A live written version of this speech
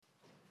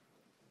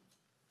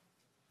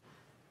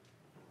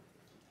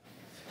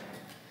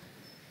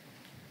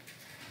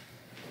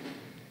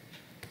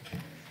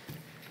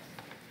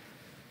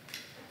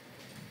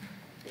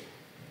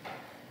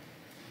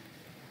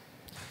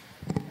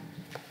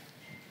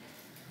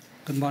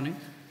Good morning.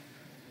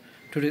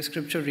 Today's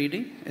scripture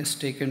reading is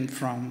taken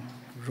from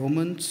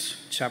Romans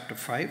chapter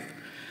 5,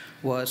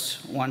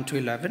 verse 1 to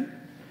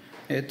 11.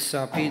 It's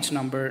page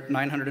number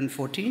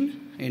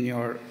 914 in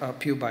your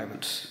Pew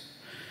Bibles.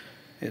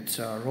 It's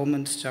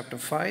Romans chapter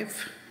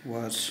 5,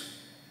 verse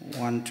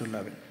 1 to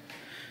 11.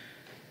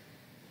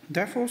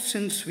 Therefore,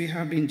 since we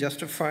have been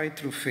justified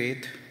through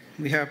faith,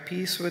 we have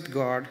peace with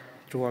God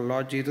through our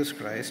Lord Jesus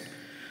Christ,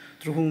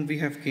 through whom we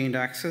have gained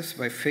access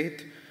by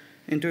faith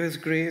into his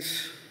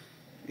grace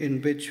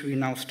in which we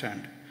now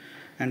stand.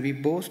 And we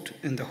boast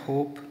in the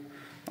hope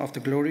of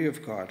the glory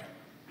of God.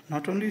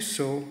 Not only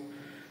so,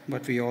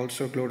 but we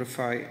also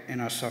glorify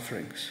in our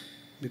sufferings,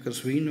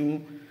 because we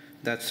know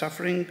that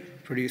suffering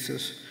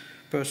produces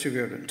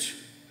perseverance,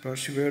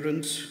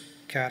 perseverance,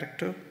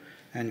 character,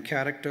 and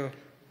character,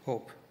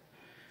 hope.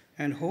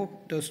 And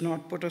hope does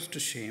not put us to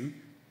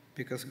shame,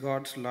 because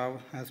God's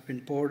love has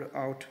been poured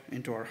out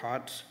into our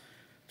hearts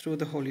through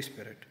the Holy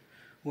Spirit,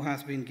 who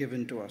has been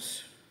given to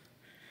us.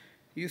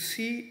 You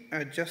see,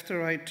 at just the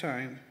right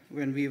time,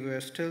 when we were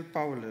still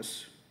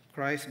powerless,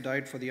 Christ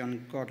died for the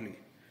ungodly.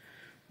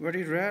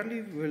 Very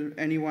rarely will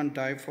anyone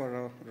die for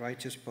a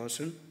righteous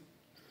person,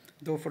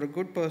 though for a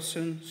good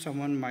person,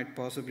 someone might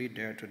possibly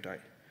dare to die.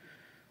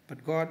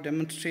 But God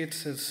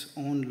demonstrates his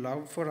own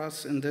love for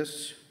us in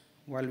this: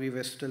 while we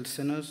were still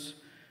sinners,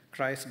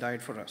 Christ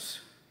died for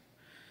us.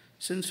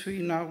 Since we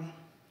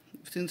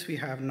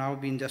have now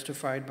been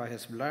justified by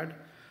his blood,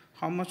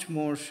 how much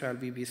more shall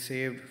we be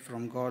saved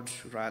from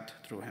God's wrath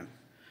through him?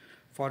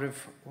 For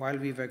if, while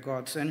we were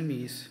God's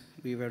enemies,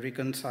 we were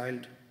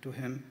reconciled to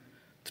him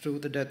through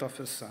the death of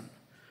his Son,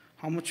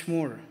 how much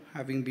more,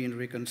 having been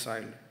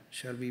reconciled,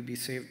 shall we be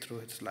saved through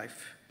his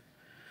life?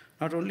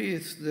 Not only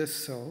is this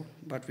so,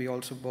 but we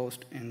also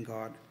boast in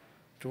God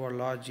through our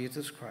Lord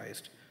Jesus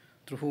Christ,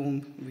 through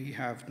whom we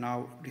have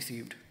now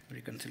received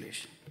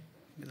reconciliation.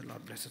 May the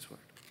Lord bless his word.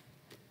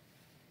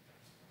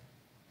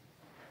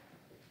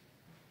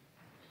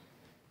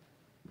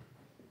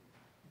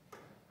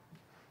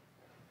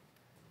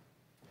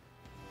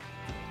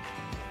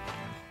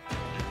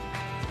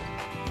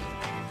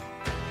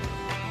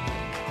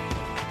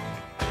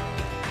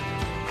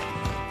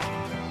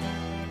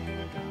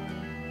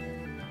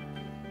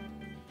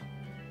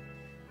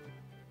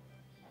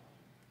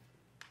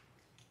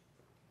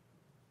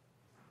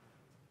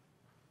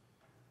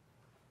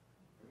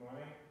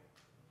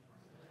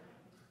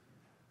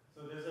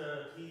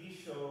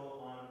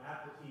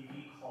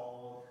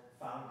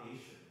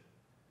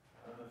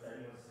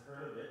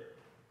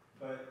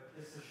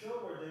 It's a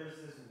show where there's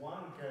this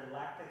one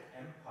galactic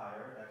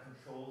empire that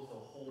controls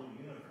the whole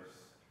universe.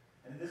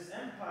 And this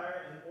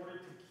empire, in order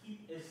to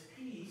keep its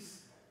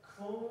peace,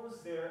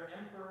 clones their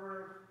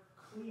emperor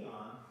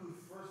Cleon, who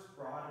first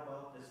brought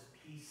about this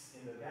peace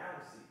in the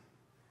galaxy.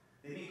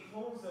 They make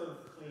clones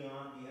of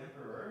Cleon, the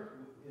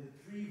emperor, in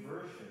 3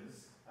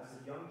 versions: as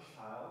a young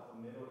child,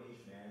 a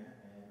middle-aged man,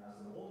 and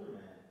as an older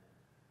man.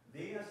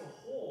 They, as a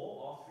whole,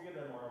 all 3 of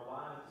them are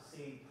alive at the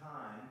same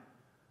time,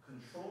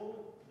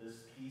 control this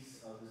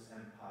piece of this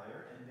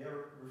empire, and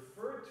they're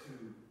referred to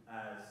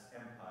as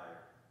empire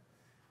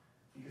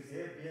because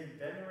they have been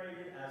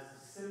venerated as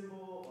the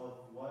symbol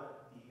of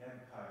what the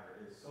empire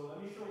is. So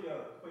let me show you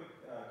a quick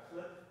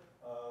clip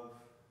of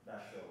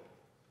that show.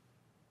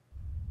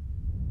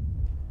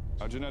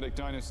 Our genetic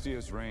dynasty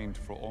has reigned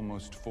for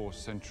almost 4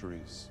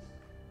 centuries.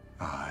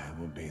 I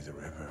will be the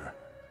river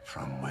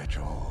from which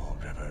all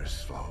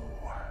rivers flow.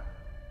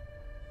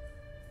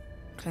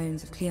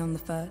 Clones of Cleon the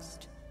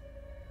First,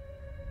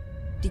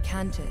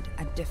 decanted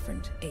at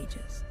different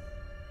ages.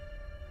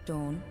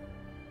 Dawn,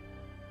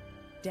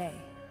 day,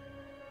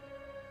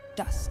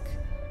 dusk.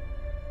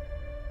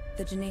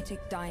 The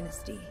genetic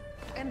dynasty.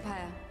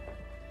 Empire.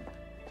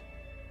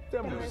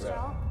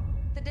 Demoiselle.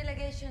 The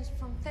delegations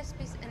from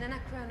Thespis and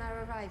Anacreon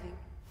are arriving.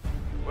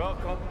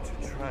 Welcome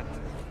to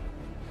Trenton,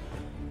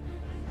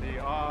 the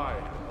eye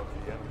of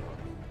the Empire.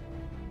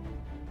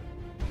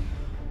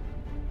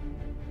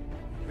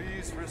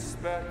 Please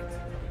respect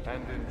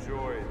and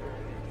enjoy the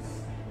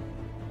peace.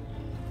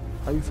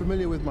 Are you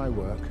familiar with my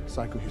work,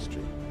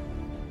 Psychohistory?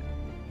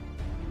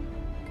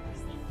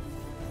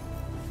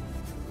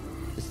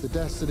 It's the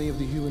destiny of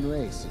the human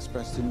race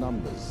expressed in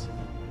numbers.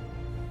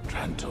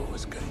 Trantor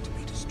is going to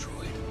be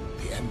destroyed.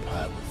 The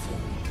Empire will fall.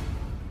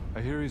 I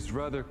hear he's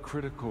rather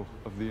critical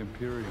of the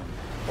Imperium.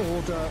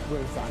 Order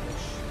will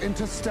vanish.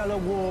 Interstellar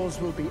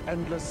wars will be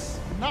endless.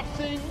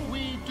 Nothing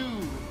we do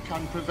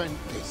can prevent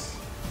this.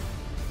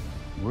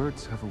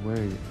 Words have a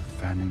way of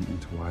fanning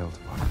into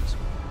wildfires.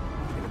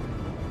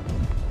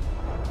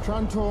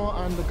 Trantor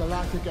and the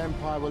Galactic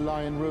Empire will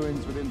lie in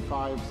ruins within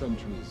 5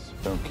 centuries.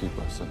 Don't keep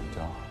us in the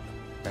dark.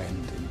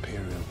 End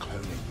Imperial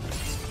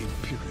cloning.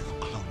 Imperial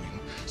cloning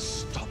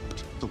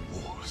stopped the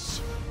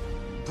wars.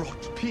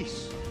 Brought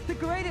peace. The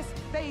greatest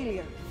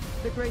failure,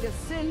 the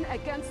greatest sin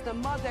against the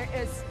mother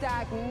is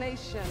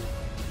stagnation.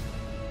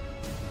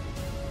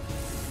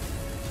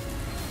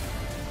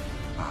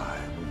 I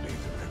will be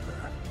the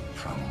river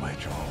from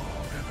which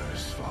all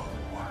rivers flow.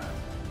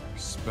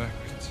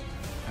 Respect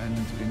and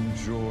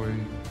enjoy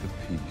the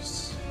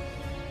peace.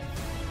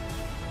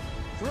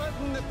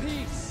 Threaten the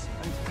peace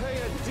and pay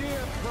a dear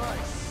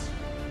price.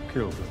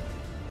 Kill them.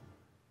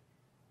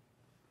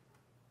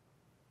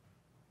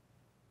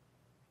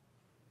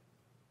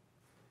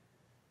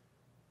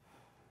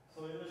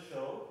 So in the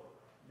show,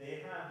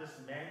 they have this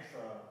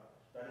mantra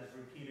that is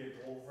repeated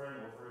over and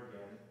over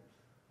again: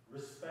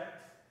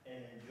 respect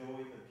and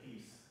enjoy the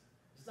peace.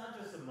 It's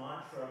not just a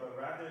mantra, but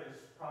rather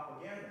it's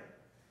propaganda.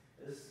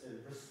 It's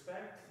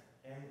respect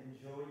and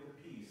enjoy the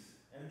peace.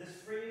 And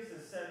this phrase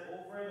is said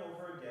over and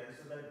over again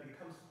so that it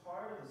becomes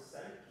part of the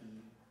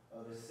psyche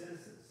of the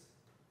citizens.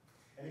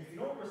 And if you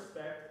don't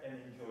respect and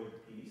enjoy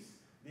the peace,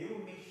 they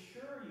will make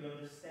sure you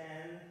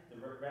understand the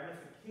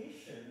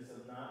ramifications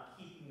of not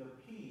keeping the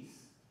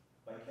peace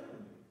by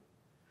killing you.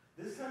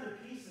 This kind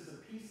of peace is a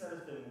peace that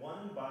has been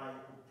won by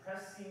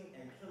oppressing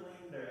and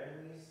killing their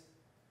enemies.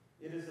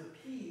 It is a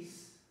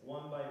peace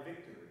won by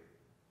victory.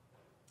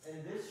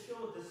 And this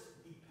show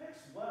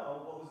depicts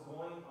well what was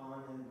going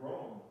on in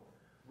Rome.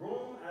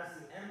 Rome, as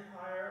the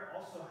empire,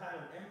 also had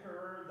an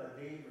emperor that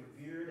they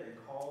revered and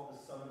called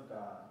the Son of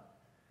God.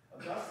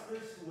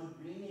 Augustus, who would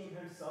rename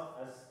himself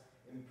as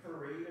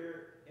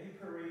Imperator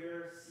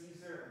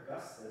Caesar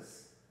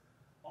Augustus,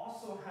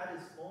 also had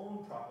his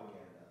own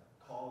propaganda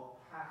called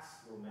Pax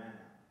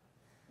Romana,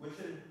 which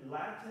in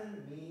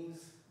Latin means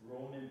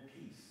Roman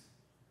peace.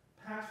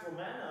 Pax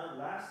Romana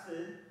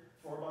lasted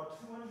for about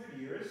 200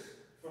 years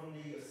from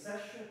the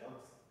accession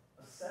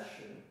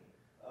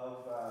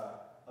of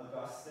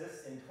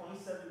Augustus in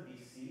 27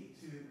 BC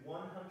to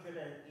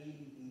 180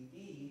 AD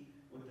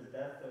with the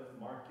death of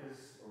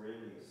Marcus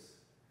Aurelius.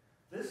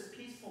 This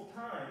peaceful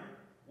time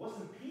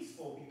wasn't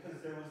peaceful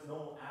because there was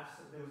no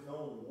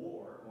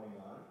war going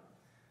on,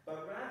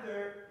 but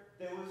rather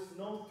there was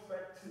no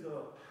threat to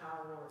the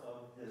power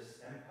of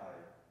this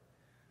empire.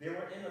 They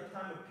were in a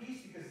time of peace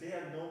because they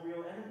had no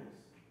real enemies.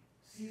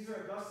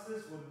 Caesar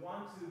Augustus would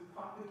want to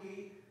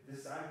propagate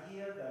this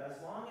idea that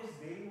as long as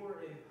they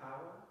were in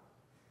power,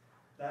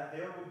 that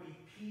there would be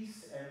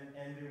peace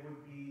and there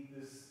would be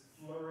this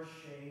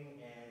flourishing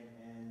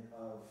and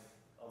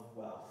of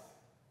wealth.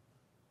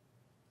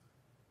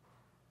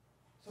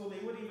 So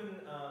they would even,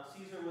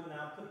 Caesar would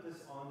now put this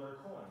on their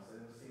coins,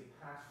 and would say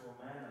Pax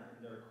Romana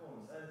in their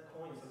coins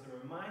as a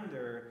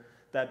reminder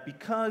that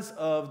because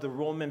of the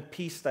Roman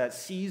peace that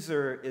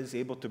Caesar is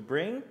able to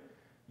bring,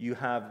 you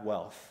have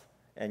wealth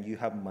and you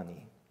have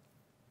money.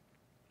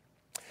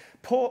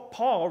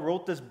 Paul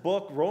wrote this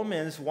book,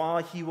 Romans,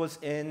 while he was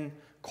in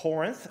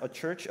Corinth, a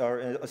church, or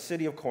a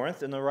city of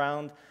Corinth, in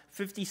around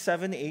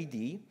 57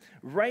 AD,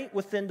 right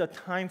within the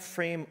time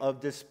frame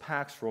of this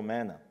Pax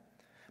Romana.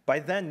 By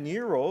then,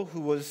 Nero,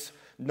 who was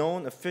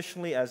known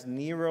officially as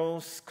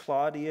Nero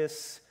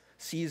Claudius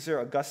Caesar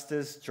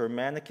Augustus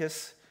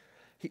Germanicus,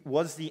 he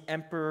was the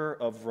emperor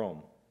of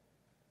Rome.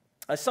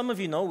 As some of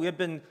you know, we have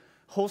been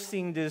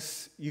hosting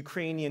this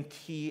Ukrainian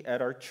tea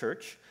at our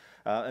church.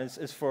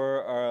 It's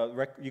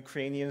for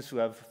Ukrainians who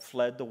have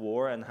fled the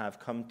war and have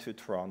come to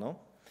Toronto.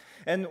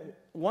 And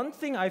one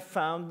thing I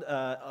found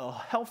a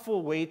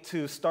helpful way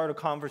to start a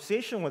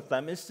conversation with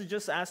them is to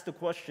just ask the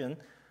question,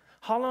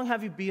 how long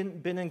have you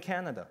been in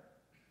Canada?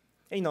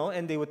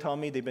 And they would tell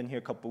me they've been here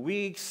a couple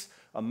weeks,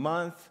 a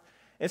month.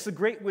 It's a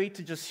great way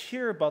to just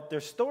hear about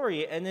their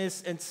story, and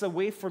it's a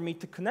way for me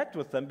to connect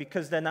with them,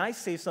 because then I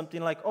say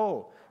something like,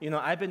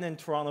 I've been in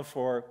Toronto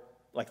for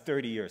like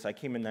 30 years. I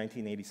came in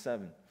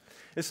 1987.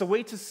 It's a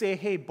way to say,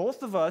 hey,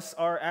 both of us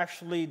are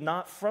actually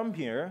not from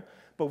here,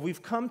 but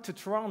we've come to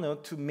Toronto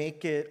to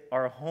make it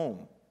our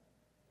home.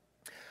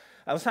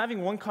 I was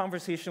having one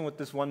conversation with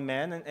this one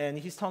man, and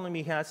he's telling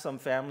me he has some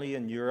family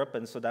in Europe,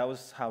 and so that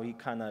was how he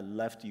kind of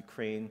left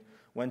Ukraine,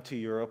 went to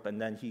Europe,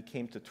 and then he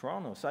came to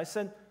Toronto. So I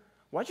said,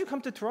 why'd you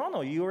come to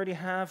Toronto? You already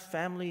have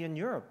family in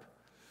Europe.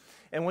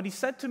 And what he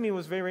said to me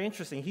was very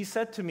interesting. He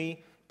said to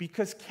me,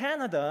 because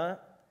Canada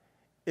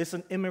is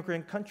an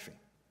immigrant country.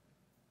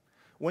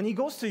 When he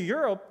goes to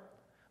Europe,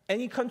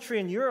 any country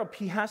in Europe,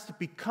 he has to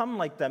become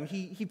like them.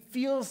 He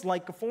feels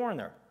like a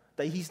foreigner,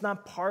 that he's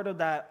not part of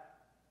that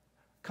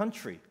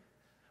country.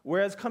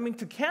 Whereas coming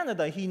to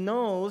Canada, he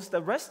knows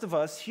the rest of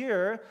us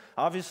here,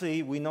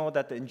 obviously we know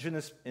that the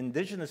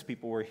indigenous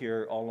people were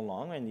here all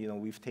along,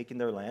 and we've taken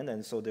their land,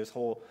 and so there's a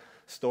whole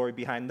story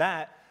behind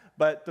that.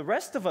 But the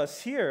rest of us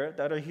here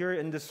that are here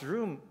in this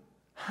room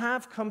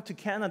have come to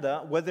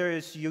Canada, whether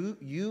it's you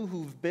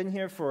who've been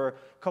here for a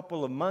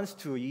couple of months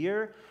to a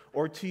year,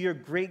 or to your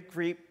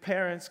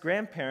great-great-parents,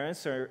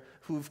 grandparents, or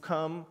who've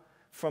come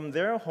from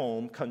their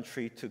home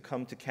country to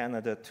come to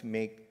Canada to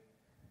make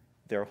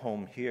their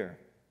home here.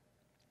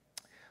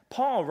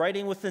 Paul,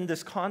 writing within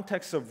this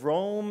context of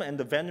Rome and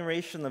the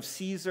veneration of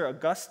Caesar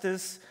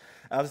Augustus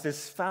as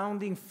this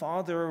founding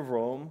father of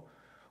Rome,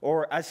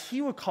 or as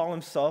he would call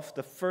himself,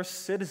 the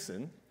first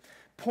citizen,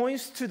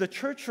 points to the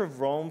Church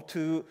of Rome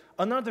to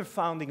another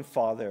founding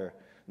father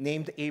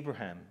named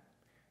Abraham.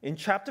 In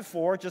chapter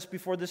 4, just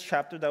before this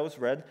chapter that was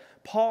read,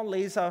 Paul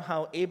lays out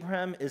how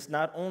Abraham is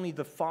not only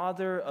the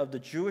father of the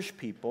Jewish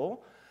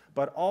people,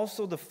 but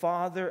also the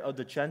father of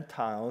the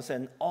Gentiles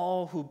and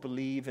all who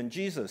believe in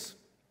Jesus.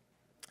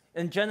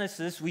 In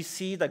Genesis, we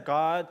see that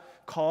God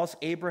calls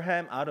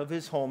Abraham out of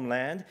his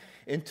homeland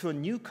into a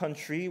new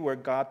country where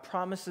God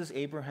promises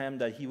Abraham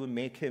that he would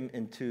make him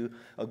into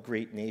a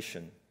great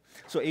nation.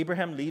 So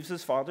Abraham leaves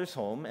his father's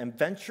home and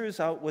ventures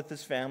out with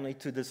his family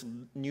to this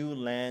new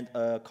land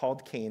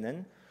called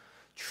Canaan,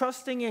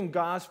 trusting in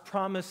God's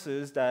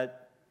promises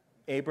that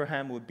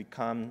Abraham would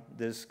become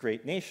this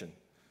great nation.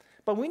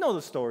 But we know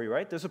the story,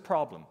 right? There's a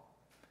problem.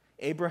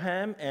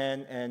 Abraham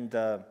and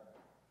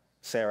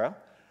Sarah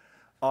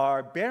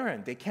are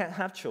barren. They can't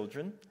have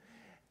children.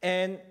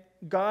 And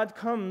God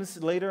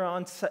comes later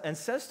on and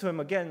says to him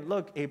again,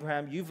 look,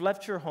 Abraham, you've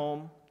left your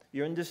home.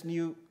 You're in this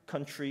new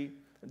country,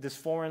 this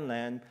foreign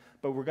land,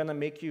 but we're going to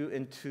make you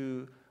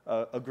into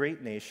a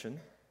great nation.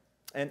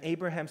 And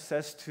Abraham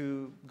says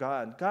to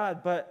God,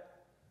 but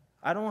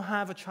I don't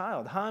have a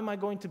child. How am I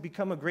going to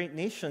become a great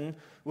nation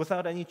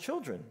without any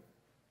children?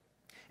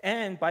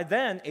 And by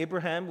then,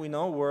 Abraham, we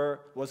know,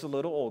 was a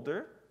little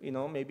older,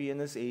 maybe in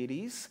his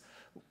 80s,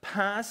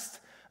 past,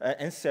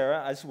 and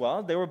Sarah as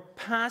well. They were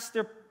past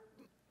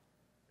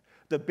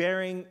the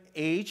bearing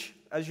age,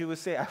 as you would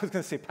say. I was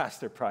going to say past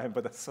their prime,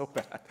 but that's so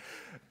bad.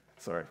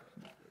 Sorry.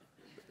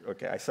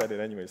 Okay, I said it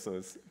anyway.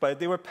 But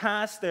they were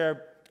past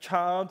their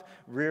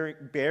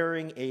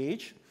child-bearing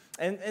age.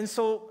 And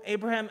so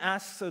Abraham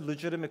asks a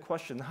legitimate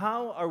question.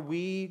 How are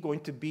we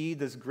going to be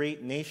this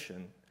great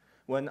nation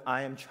when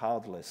I am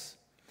childless?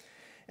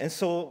 And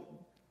so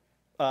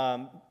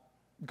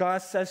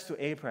God says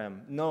to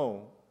Abraham,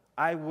 no,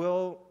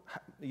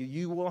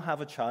 you will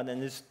have a child,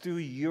 and it's through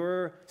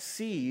your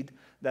seed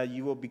that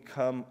you will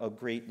become a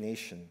great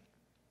nation.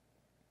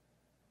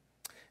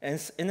 And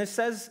it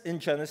says in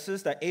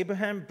Genesis that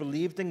Abraham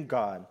believed in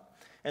God.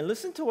 And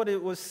listen to what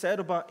it was said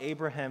about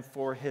Abraham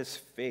for his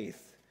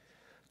faith.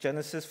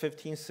 Genesis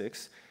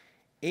 15:6.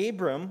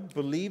 Abram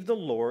believed the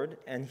Lord,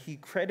 and he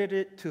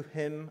credited it to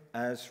him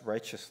as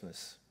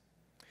righteousness.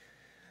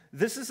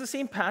 This is the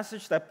same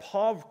passage that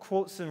Paul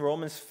quotes in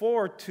Romans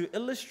 4 to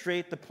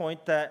illustrate the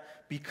point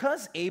that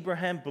because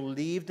Abraham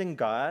believed in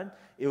God,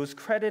 it was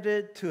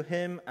credited to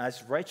him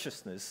as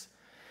righteousness.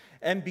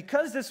 And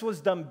because this was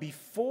done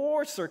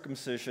before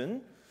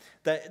circumcision,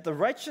 that the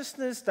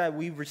righteousness that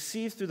we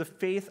receive through the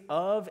faith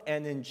of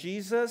and in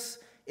Jesus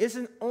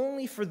isn't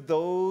only for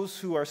those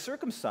who are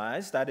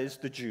circumcised, that is,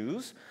 the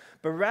Jews,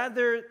 but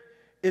rather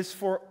is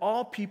for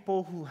all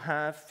people who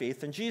have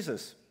faith in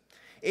Jesus.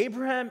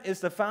 Abraham is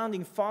the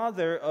founding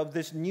father of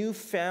this new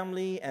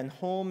family and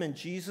home in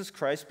Jesus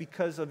Christ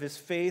because of his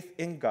faith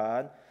in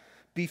God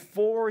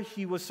before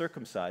he was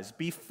circumcised,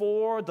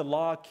 before the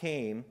law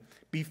came,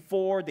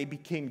 before they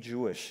became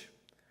Jewish.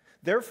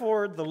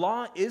 Therefore, the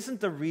law isn't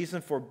the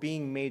reason for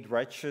being made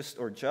righteous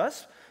or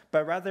just,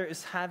 but rather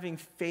is having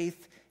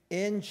faith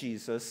in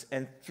Jesus,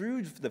 and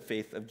through the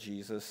faith of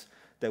Jesus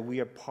that we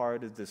are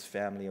part of this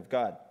family of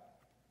God.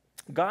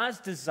 God's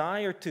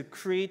desire to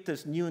create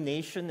this new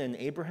nation in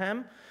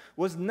Abraham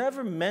was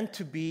never meant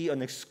to be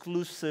an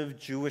exclusive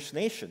Jewish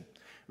nation.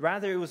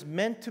 Rather, it was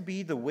meant to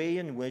be the way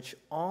in which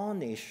all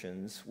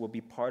nations will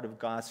be part of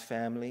God's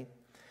family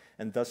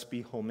and thus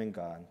be home in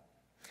God.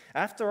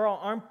 After all,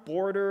 aren't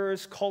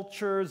borders,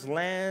 cultures,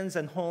 lands,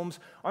 and homes,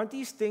 aren't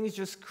these things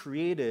just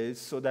created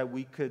so that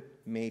we could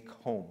make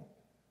home?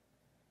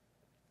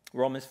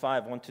 Romans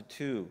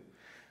 5:1-2.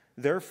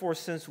 Therefore,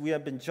 since we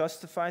have been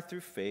justified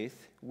through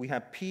faith, we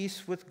have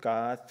peace with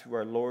God through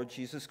our Lord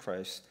Jesus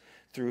Christ,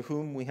 through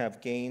whom we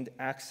have gained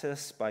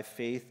access by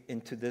faith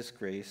into this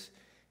grace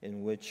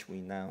in which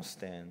we now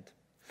stand.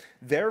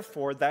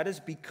 Therefore, that is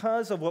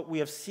because of what we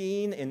have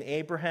seen in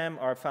Abraham,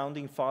 our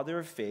founding father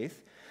of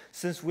faith,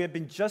 since we have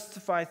been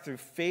justified through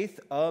faith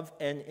of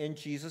and in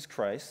Jesus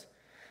Christ.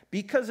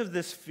 Because of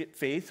this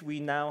faith, we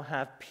now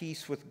have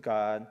peace with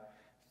God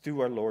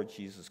through our Lord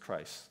Jesus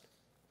Christ.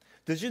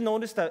 Did you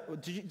notice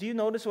that? Do you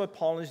notice what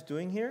Paul is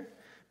doing here?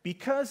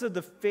 Because of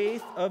the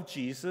faith of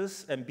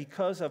Jesus and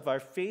because of our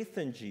faith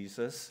in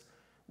Jesus,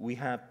 we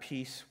have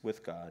peace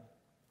with God.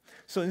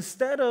 So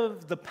instead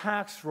of the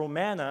Pax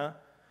Romana,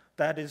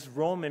 that is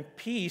Roman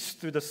peace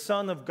through the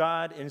Son of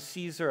God in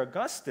Caesar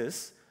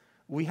Augustus,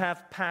 we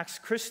have Pax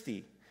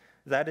Christi,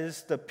 that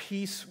is the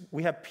peace.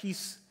 We have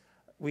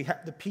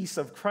the peace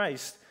of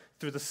Christ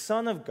through the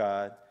Son of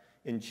God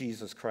in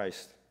Jesus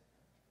Christ.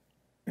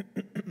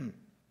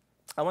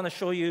 I want to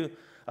show you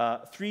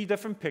 3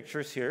 different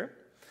pictures here,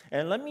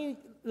 and let me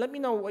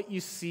know what you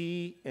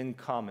see in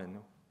common.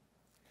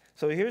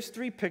 So here's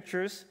 3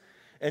 pictures,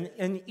 and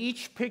in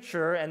each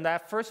picture, and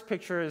that first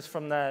picture is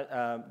from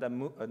the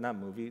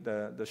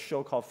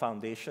show called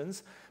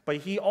Foundations. But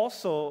he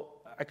also,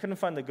 I couldn't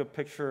find a good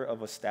picture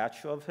of a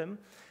statue of him,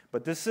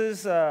 but this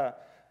is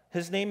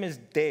his name is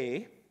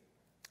Day,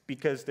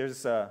 because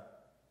there's oh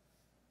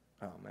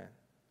man,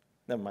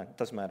 never mind,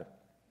 doesn't matter.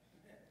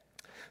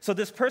 So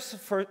this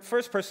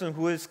first person,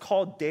 who is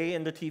called Day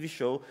in the TV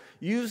show,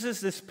 uses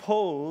this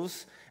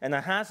pose and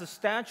has a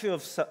statue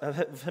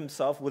of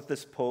himself with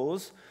this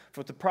pose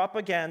for the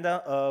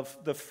propaganda of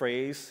the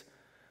phrase,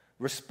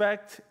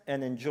 respect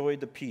and enjoy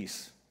the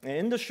peace. And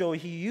in the show,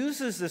 he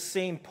uses the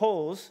same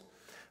pose,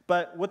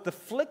 but with the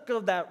flick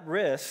of that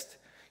wrist,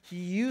 he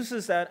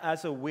uses that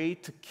as a way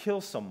to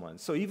kill someone.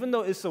 So even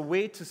though it's a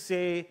way to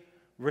say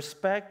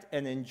respect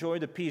and enjoy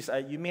the peace,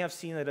 you may have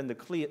seen it in the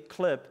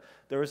clip,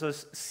 there is a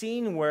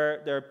scene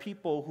where there are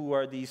people who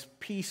are these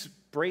peace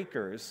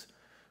breakers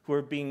who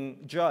are being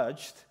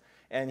judged,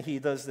 and he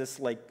does this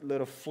like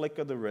little flick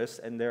of the wrist,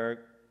 and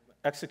they're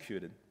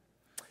executed.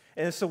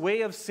 And it's a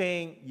way of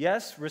saying,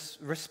 yes,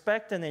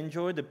 respect and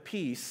enjoy the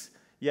peace,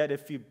 yet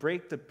if you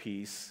break the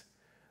peace,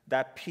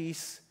 that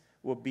peace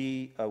will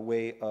be a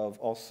way of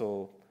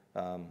also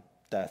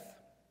death.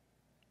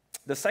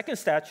 The second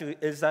statue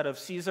is that of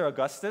Caesar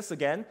Augustus.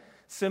 Again,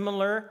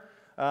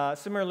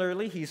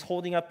 similarly, he's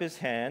holding up his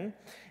hand,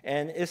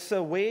 and it's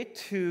a way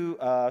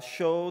to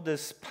show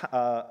this.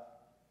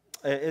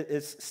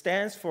 It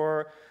stands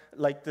for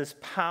like this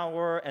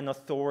power and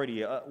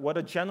authority, what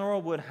a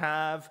general would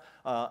have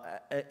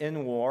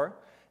in war.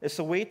 It's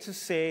a way to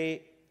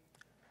say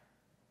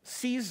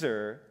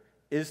Caesar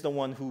is the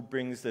one who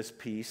brings this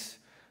peace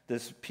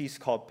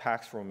called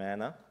Pax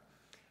Romana.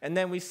 And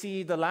then we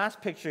see the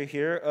last picture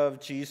here of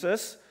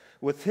Jesus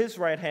with his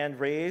right hand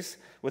raised,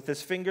 with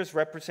his fingers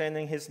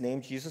representing his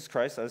name, Jesus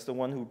Christ, as the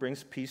one who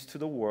brings peace to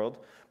the world,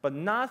 but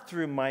not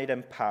through might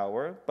and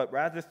power, but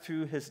rather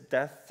through his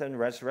death and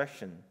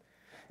resurrection.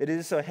 It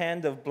is a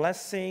hand of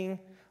blessing,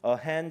 a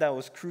hand that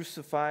was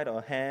crucified,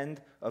 a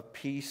hand of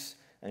peace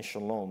and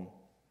shalom.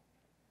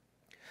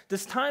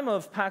 This time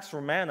of Pax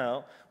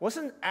Romana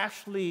wasn't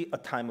actually a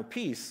time of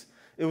peace.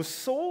 It was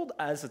sold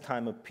as a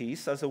time of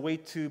peace, as a way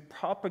to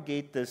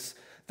propagate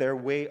their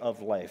way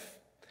of life.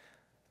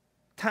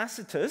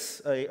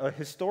 Tacitus, a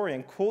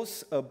historian,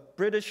 quotes a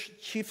British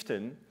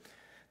chieftain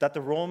that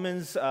the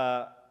Romans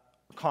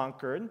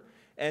conquered,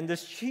 and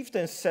this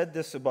chieftain said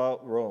this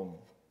about Rome.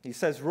 He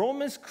says,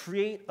 Romans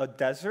create a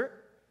desert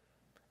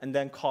and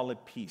then call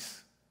it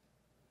peace.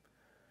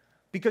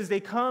 Because they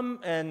come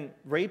and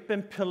rape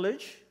and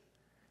pillage,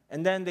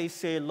 and then they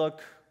say,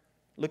 look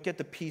at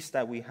the peace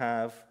that we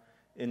have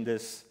in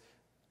this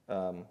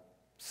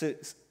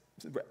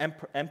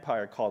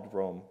empire called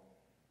Rome.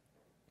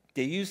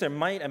 They use their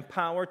might and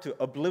power to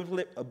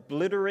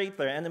obliterate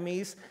their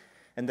enemies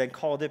and then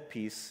called it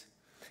peace.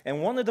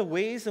 And one of the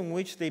ways in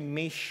which they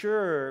made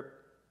sure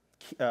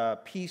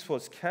peace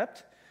was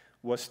kept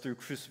was through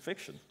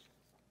crucifixion.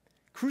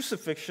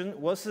 Crucifixion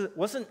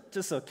wasn't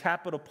just a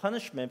capital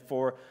punishment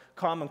for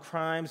common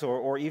crimes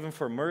or even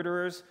for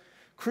murderers.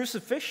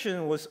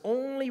 Crucifixion was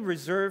only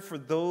reserved for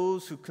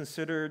those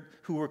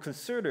who were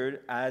considered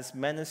as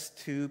menace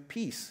to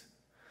peace.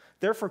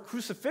 Therefore,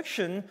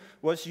 crucifixion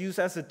was used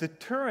as a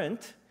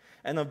deterrent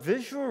and a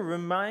visual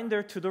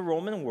reminder to the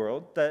Roman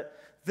world that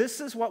this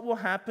is what will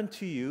happen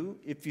to you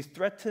if you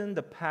threaten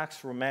the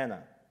Pax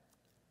Romana.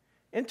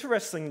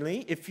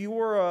 Interestingly, if you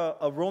were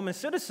a Roman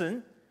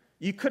citizen,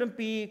 you couldn't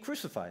be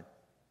crucified.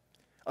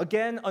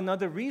 Again,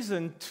 another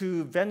reason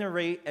to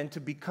venerate and to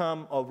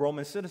become a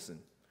Roman citizen,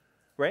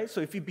 right? So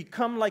if you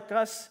become like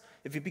us,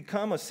 if you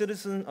become a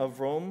citizen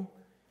of Rome,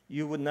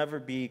 you would never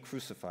be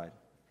crucified.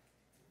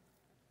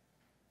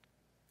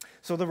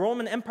 So the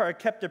Roman Empire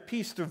kept their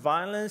peace through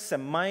violence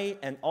and might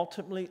and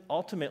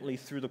ultimately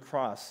through the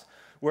cross,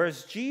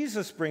 whereas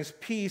Jesus brings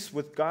peace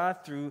with God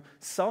through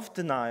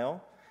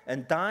self-denial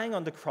and dying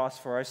on the cross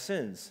for our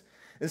sins.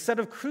 Instead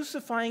of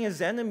crucifying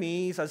his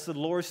enemies as the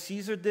Lord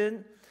Caesar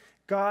did,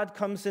 God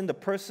comes in the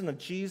person of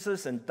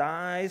Jesus and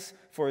dies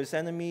for his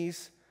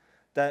enemies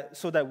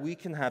so that we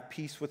can have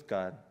peace with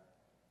God.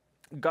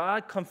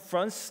 God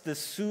confronts the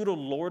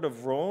pseudo-Lord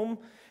of Rome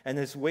and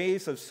his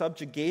ways of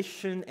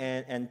subjugation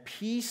and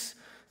peace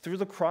through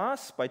the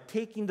cross by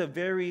taking the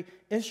very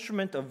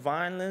instrument of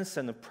violence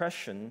and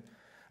oppression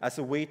as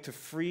a way to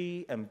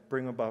free and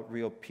bring about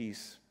real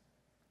peace.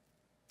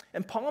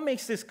 And Paul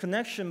makes this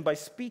connection by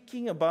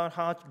speaking about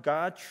how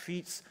God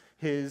treats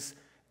his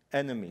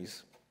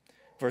enemies.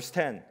 Verse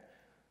 10,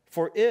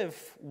 for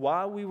if,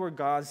 while we were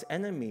God's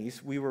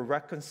enemies, we were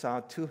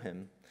reconciled to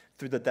him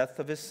through the death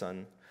of his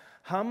Son,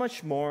 how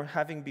much more,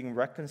 having been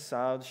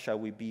reconciled, shall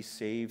we be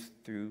saved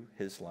through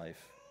his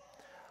life?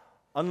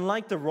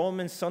 Unlike the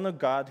Roman Son of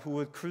God who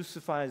would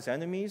crucify his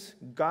enemies,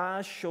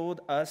 God showed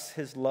us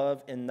his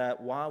love in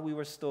that while we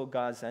were still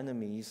God's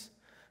enemies,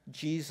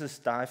 Jesus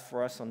died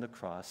for us on the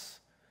cross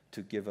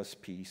to give us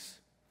peace.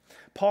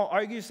 Paul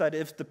argues that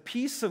if the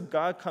peace of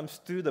God comes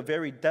through the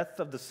very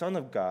death of the Son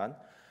of God,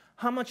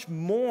 how much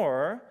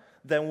more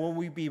then will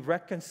we be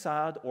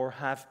reconciled or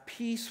have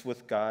peace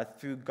with God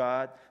through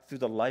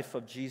the life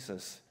of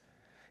Jesus?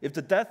 If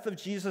the death of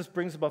Jesus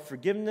brings about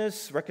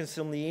forgiveness,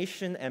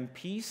 reconciliation, and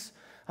peace,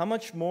 how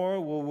much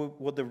more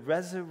will the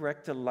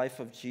resurrected life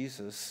of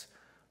Jesus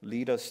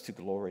lead us to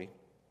glory?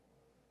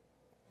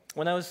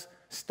 When I was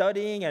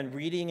studying and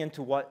reading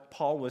into what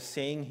Paul was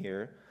saying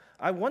here,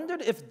 I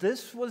wondered if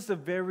this was the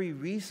very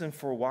reason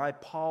for why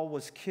Paul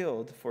was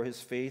killed for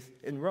his faith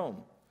in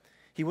Rome.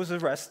 He was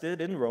arrested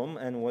in Rome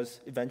and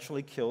was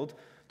eventually killed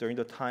during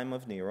the time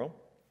of Nero.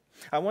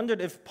 I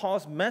wondered if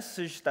Paul's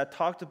message that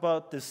talked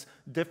about this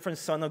different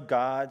Son of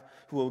God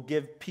who will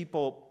give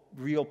people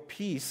real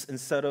peace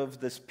instead of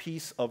this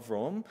peace of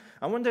Rome,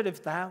 I wondered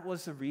if that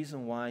was the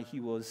reason why he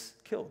was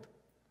killed.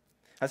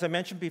 As I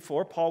mentioned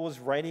before, Paul was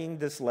writing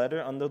this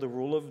letter under the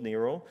rule of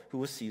Nero, who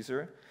was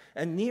Caesar,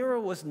 and Nero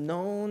was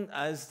known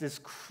as this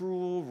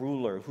cruel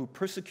ruler who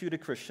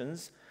persecuted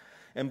Christians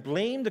and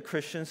blamed the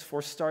Christians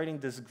for starting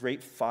this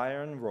great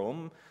fire in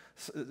Rome.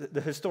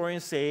 The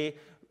historians say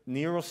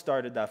Nero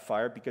started that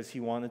fire because he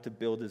wanted to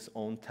build his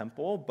own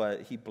temple,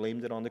 but he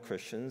blamed it on the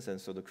Christians,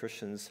 and so the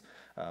Christians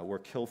were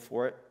killed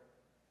for it.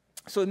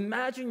 So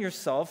imagine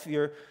yourself,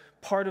 you're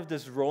part of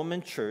this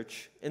Roman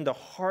church in the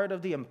heart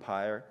of the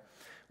empire,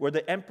 where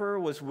the emperor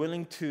was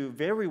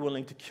very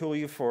willing to kill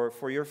you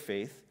for your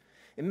faith.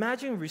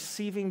 Imagine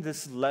receiving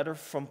this letter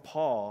from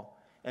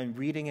Paul and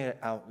reading it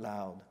out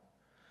loud.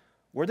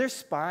 Were there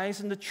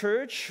spies in the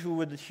church who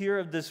would hear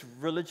of this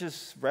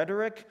religious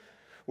rhetoric?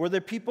 Were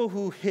there people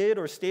who hid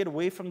or stayed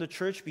away from the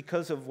church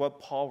because of what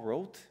Paul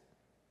wrote?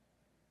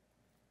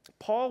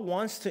 Paul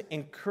wants to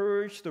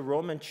encourage the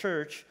Roman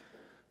church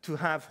to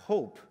have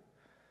hope.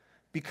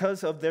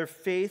 Because of their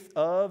faith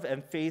of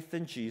and faith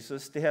in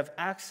Jesus, they have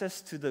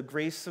access to the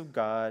grace of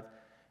God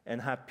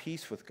and have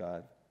peace with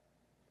God.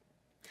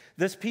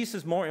 This peace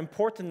is more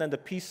important than the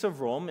peace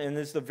of Rome and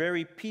is the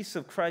very peace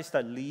of Christ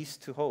that leads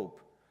to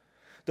hope.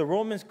 The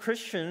Roman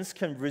Christians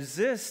can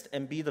resist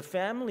and be the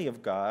family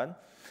of God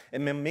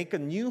and make a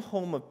new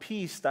home of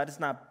peace that is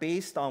not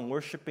based on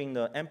worshiping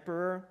the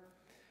emperor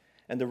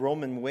and the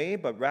Roman way,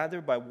 but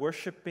rather by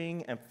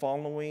worshiping and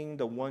following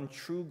the one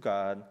true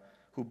God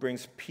who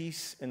brings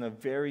peace in a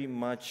very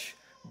much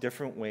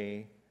different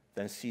way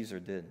than Caesar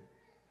did.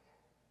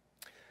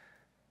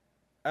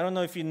 I don't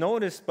know if you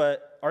noticed,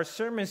 but our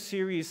sermon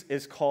series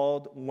is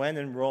called When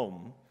in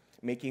Rome,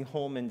 Making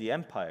Home in the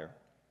Empire.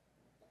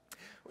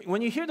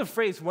 When you hear the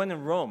phrase "when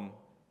in Rome,"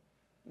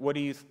 what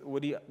do you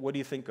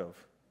think of?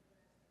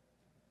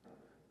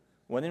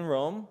 When in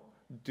Rome,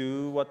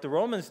 do what the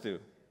Romans do,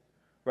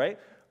 right?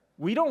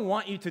 We don't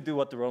want you to do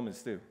what the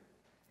Romans do.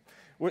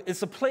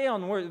 It's a play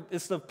on word.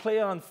 It's the play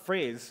on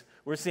phrase.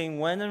 We're saying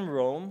 "when in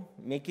Rome,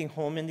 making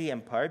home in the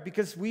empire,"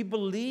 because we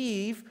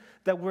believe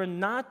that we're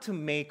not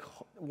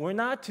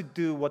to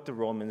do what the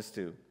Romans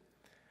do,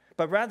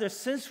 but rather,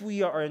 since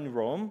we are in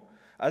Rome,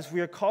 as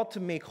we are called to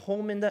make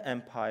home in the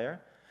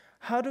empire,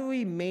 how do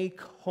we make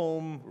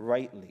home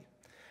rightly?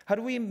 How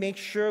do we make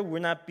sure we're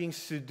not being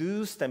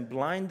seduced and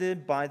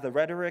blinded by the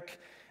rhetoric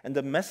and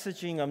the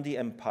messaging of the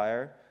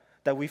empire,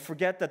 that we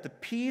forget that the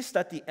peace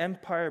that the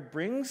empire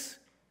brings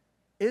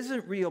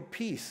isn't real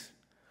peace,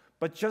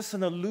 but just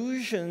an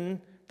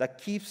illusion that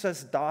keeps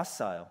us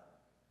docile,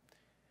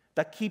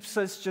 that keeps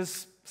us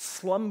just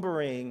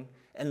slumbering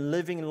and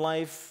living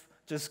life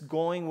just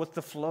going with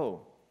the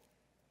flow.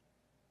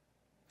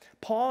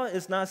 Paul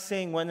is not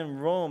saying when in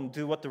Rome,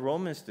 do what the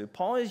Romans do.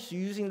 Paul is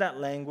using that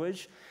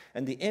language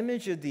and the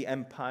image of the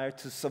empire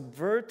to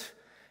subvert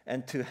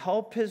and to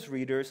help his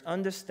readers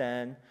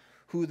understand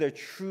who their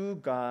true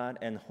God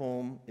and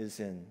home is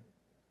in.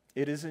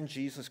 It is in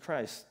Jesus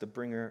Christ, the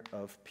bringer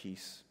of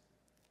peace.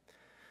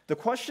 The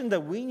question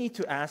that we need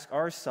to ask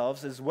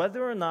ourselves is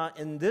whether or not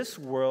in this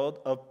world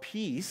of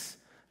peace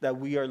that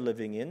we are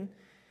living in,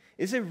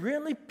 is it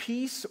really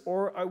peace,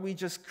 or are we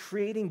just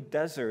creating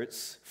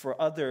deserts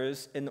for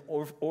others in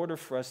order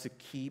for us to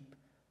keep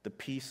the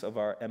peace of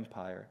our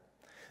empire?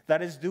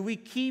 That is, do we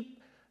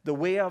keep the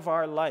way of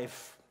our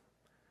life,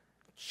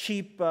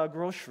 cheap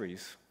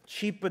groceries,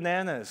 cheap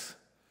bananas,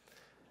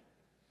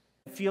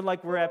 feel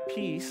like we're at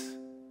peace?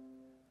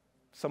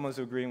 Someone's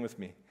agreeing with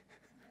me,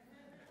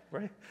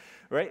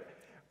 right?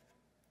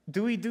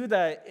 Do we do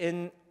that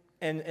and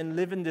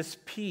live in this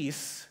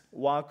peace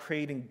while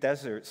creating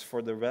deserts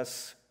for the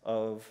rest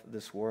of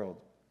this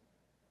world?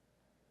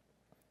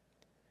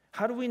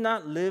 How do we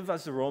not live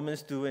as the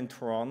Romans do in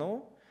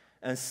Toronto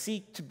and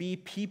seek to be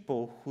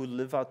people who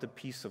live out the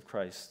peace of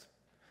Christ?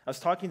 I was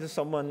talking to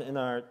someone in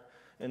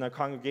our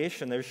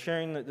congregation. They're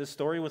sharing this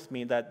story with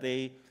me that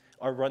they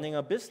are running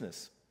a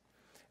business.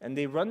 And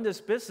they run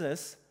this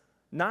business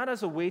not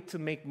as a way to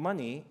make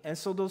money. And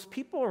so those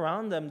people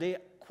around them, they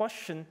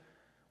question,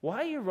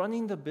 why are you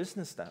running the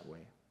business that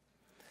way?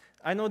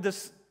 I know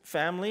this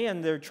family,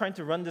 and they're trying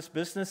to run this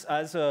business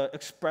as an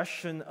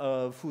expression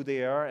of who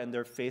they are and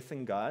their faith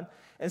in God.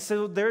 And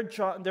so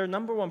their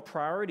number one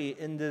priority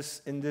in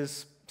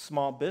this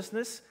small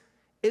business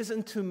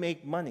isn't to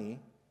make money,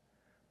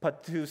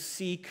 but to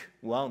seek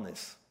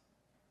wellness,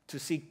 to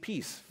seek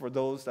peace for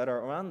those that are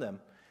around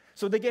them.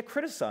 So they get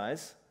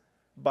criticized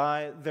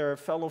by their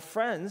fellow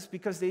friends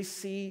because they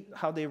see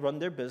how they run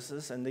their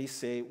business, and they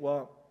say,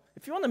 well,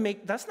 if you want to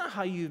make, that's not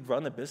how you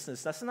run a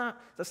business. That's not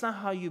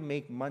how you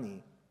make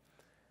money.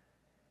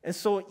 And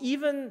so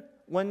even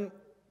when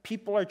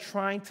people are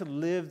trying to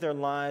live their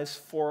lives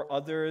for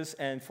others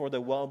and for the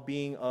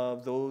well-being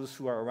of those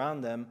who are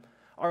around them,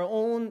 our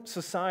own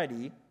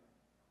society,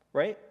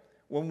 right?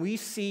 When we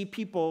see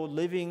people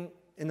living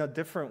in a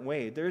different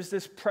way, there's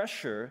this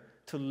pressure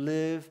to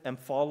live and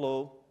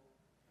follow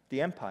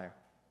the empire.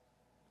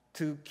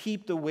 to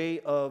keep the way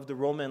of the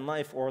Roman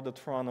life or the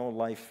Toronto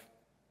life.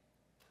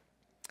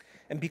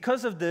 And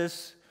because of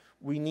this,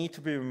 we need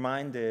to be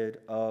reminded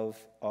of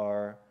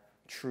our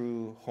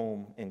true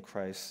home in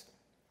Christ.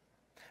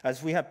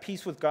 As we have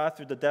peace with God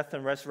through the death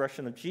and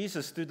resurrection of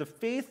Jesus, through the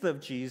faith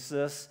of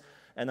Jesus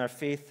and our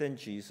faith in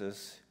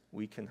Jesus,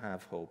 we can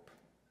have hope.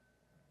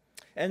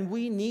 And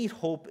we need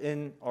hope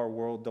in our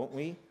world, don't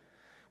we?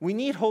 We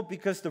need hope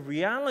because the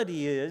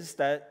reality is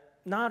that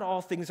not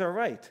all things are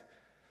right.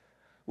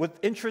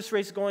 With interest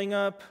rates going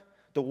up,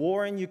 the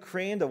war in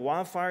Ukraine, the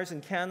wildfires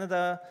in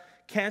Canada,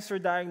 cancer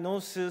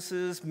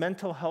diagnoses,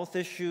 mental health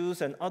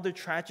issues, and other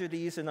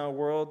tragedies in our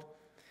world,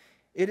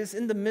 it is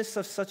in the midst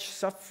of such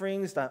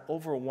sufferings that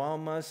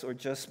overwhelm us or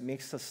just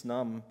makes us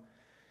numb.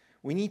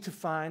 We need to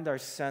find our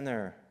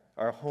center,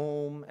 our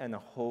home, and a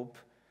hope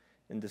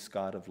in this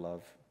God of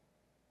love.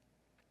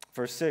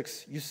 Verse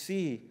 6, you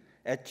see,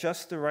 at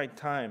just the right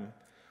time,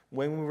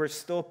 when we were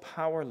still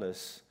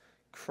powerless,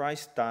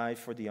 Christ died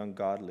for the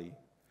ungodly.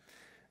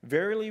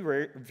 Very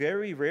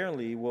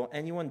rarely will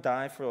anyone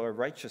die for a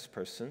righteous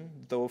person,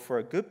 though for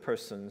a good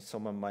person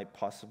someone might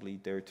possibly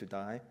dare to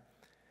die.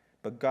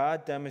 But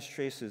God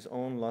demonstrates his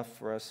own love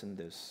for us in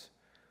this.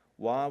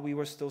 While we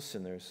were still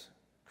sinners,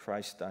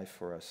 Christ died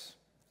for us.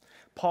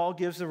 Paul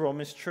gives the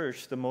Roman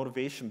church the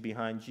motivation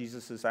behind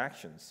Jesus'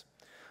 actions.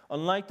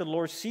 Unlike the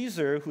Lord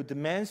Caesar, who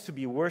demands to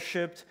be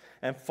worshipped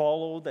and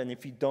followed, and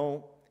if you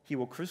don't, he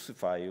will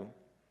crucify you.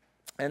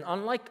 And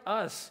unlike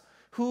us,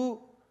 who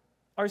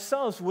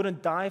ourselves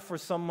wouldn't die for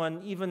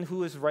someone even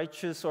who is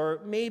righteous, or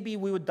maybe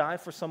we would die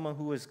for someone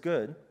who is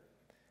good.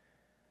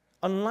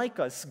 Unlike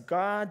us,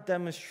 God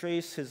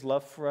demonstrates his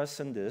love for us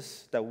in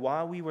this, that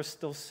while we were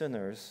still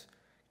sinners,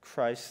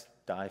 Christ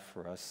died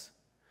for us.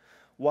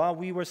 While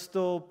we were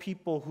still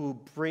people who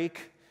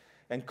break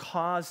and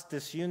cause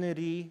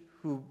disunity,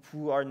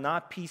 who are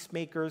not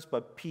peacemakers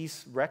but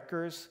peace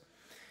wreckers,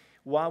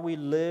 while we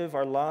live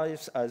our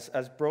lives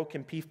as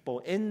broken people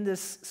in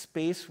this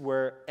space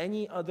where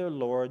any other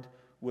Lord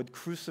would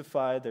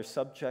crucify their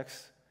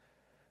subjects,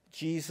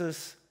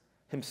 Jesus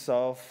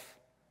himself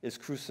is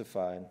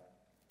crucified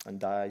and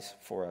dies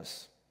for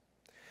us.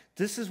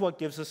 This is what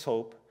gives us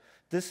hope.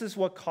 This is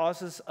what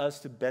causes us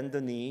to bend the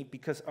knee,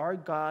 because our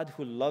God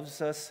who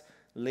loves us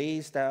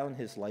lays down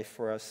his life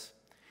for us.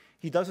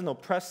 He doesn't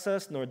oppress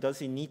us, nor does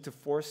he need to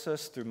force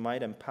us through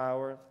might and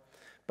power,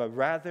 but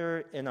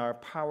rather in our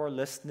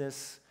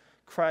powerlessness,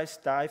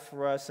 Christ died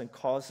for us and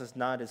calls us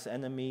not his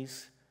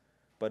enemies,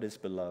 but his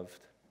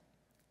beloved,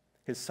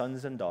 his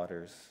sons and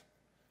daughters.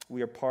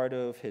 We are part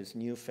of his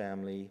new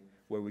family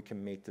where we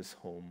can make this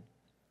home.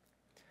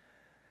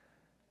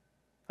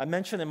 I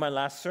mentioned in my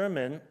last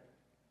sermon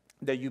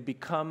that you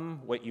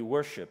become what you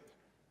worship.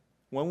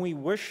 When we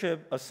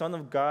worship a Son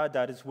of God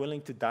that is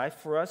willing to die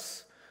for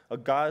us, a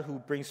God who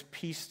brings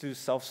peace through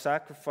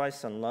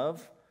self-sacrifice and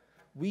love,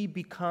 we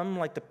become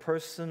like the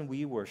person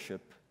we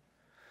worship.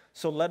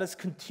 So let us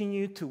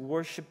continue to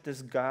worship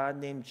this God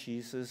named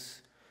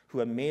Jesus, who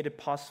had made it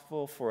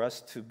possible for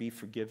us to be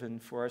forgiven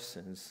for our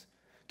sins,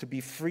 to be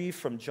free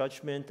from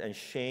judgment and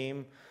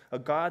shame, a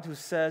God who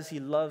says he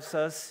loves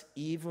us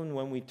even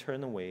when we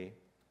turn away.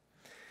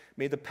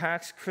 May the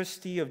Pax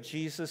Christi of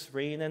Jesus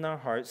reign in our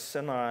hearts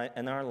and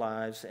our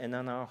lives and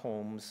in our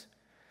homes,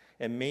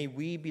 and may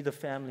we be the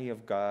family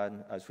of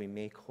God as we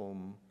make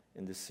home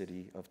in the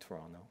city of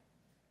Toronto.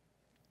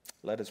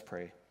 Let us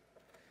pray.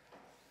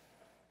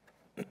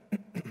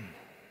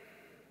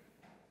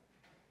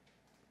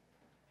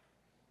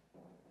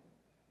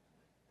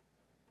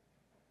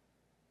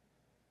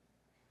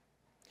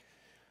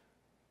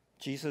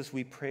 Jesus,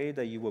 we pray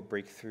that you will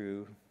break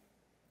through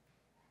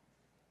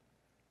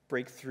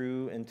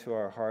into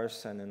our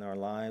hearts and in our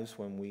lives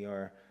when we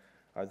are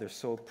either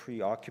so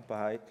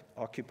preoccupied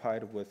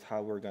with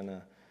how we're going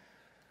to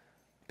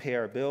pay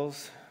our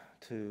bills,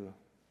 to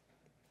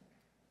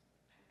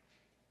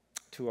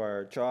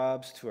our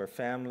jobs, to our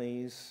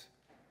families,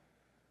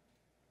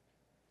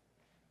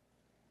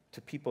 to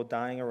people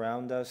dying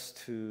around us,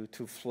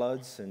 to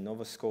floods in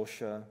Nova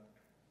Scotia,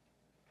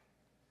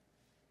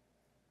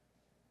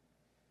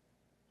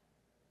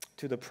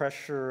 to the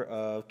pressure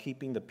of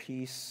keeping the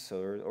peace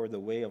or the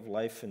way of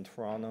life in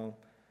Toronto.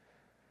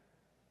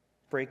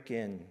 Break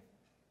in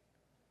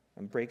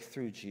and break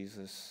through,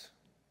 Jesus,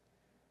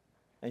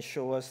 and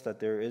show us that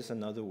there is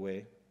another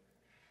way,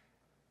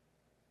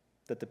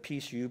 that the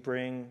peace you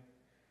bring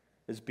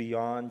is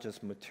beyond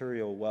just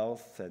material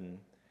wealth, and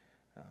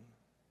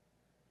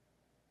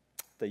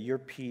that your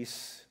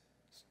peace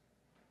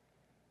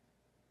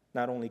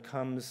not only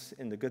comes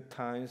in the good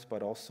times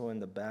but also in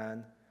the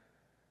bad.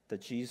 That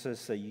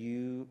Jesus, that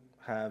you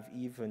have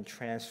even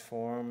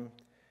transformed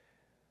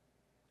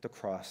the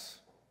cross.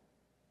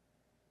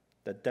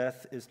 That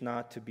death is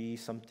not to be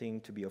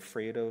something to be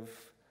afraid of,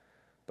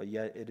 but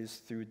yet it is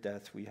through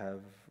death we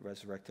have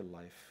resurrected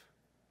life.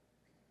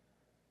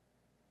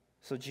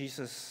 So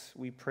Jesus,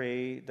 we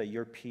pray that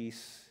your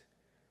peace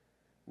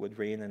would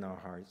reign in our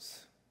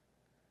hearts.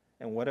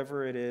 And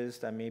whatever it is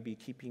that may be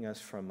keeping us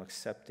from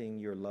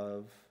accepting your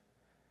love,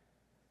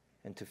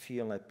 and to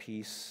feel at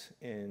peace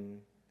in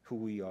who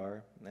we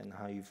are and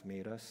how you've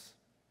made us.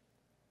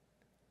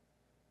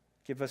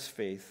 Give us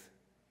faith.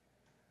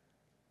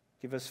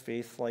 Give us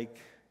faith like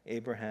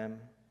Abraham.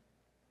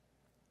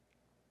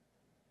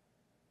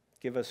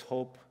 Give us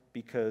hope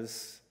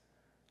because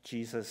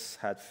Jesus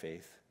had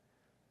faith.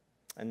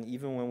 And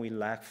even when we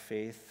lack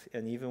faith,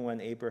 and even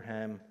when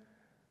Abraham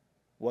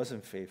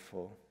wasn't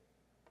faithful,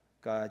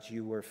 God,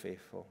 you were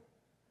faithful.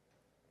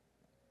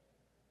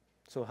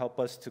 So help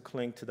us to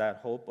cling to that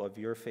hope of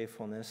your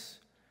faithfulness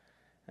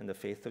and the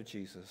faith of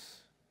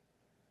Jesus,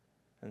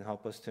 and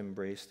help us to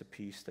embrace the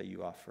peace that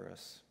you offer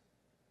us.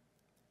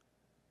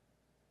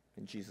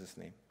 In Jesus'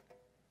 name,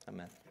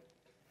 amen.